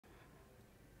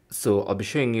So I'll be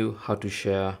showing you how to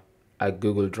share a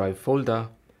Google Drive folder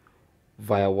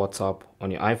via WhatsApp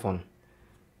on your iPhone.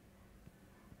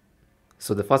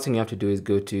 So the first thing you have to do is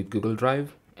go to Google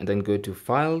Drive and then go to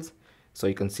Files, so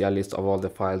you can see a list of all the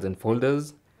files and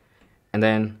folders, and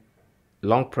then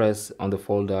long press on the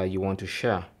folder you want to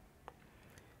share.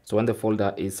 So when the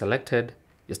folder is selected,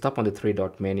 just tap on the three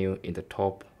dot menu in the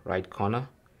top right corner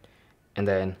and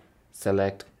then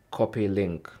select Copy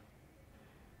Link.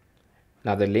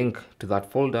 Now the link to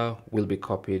that folder will be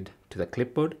copied to the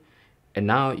clipboard, and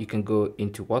now you can go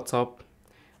into WhatsApp,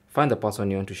 find the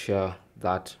person you want to share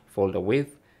that folder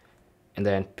with, and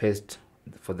then paste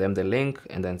for them the link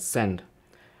and then send.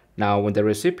 Now when the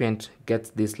recipient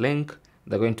gets this link,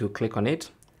 they're going to click on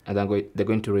it and then they're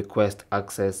going to request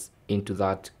access into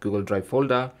that Google Drive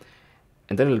folder,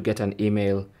 and then you'll get an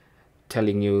email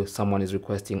telling you someone is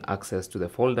requesting access to the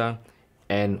folder,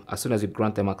 and as soon as you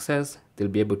grant them access, they'll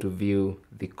be able to view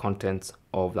the contents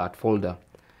of that folder.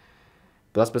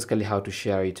 But that's basically how to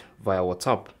share it via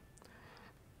WhatsApp.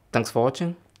 Thanks for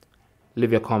watching.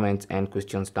 Leave your comments and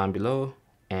questions down below,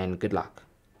 and good luck.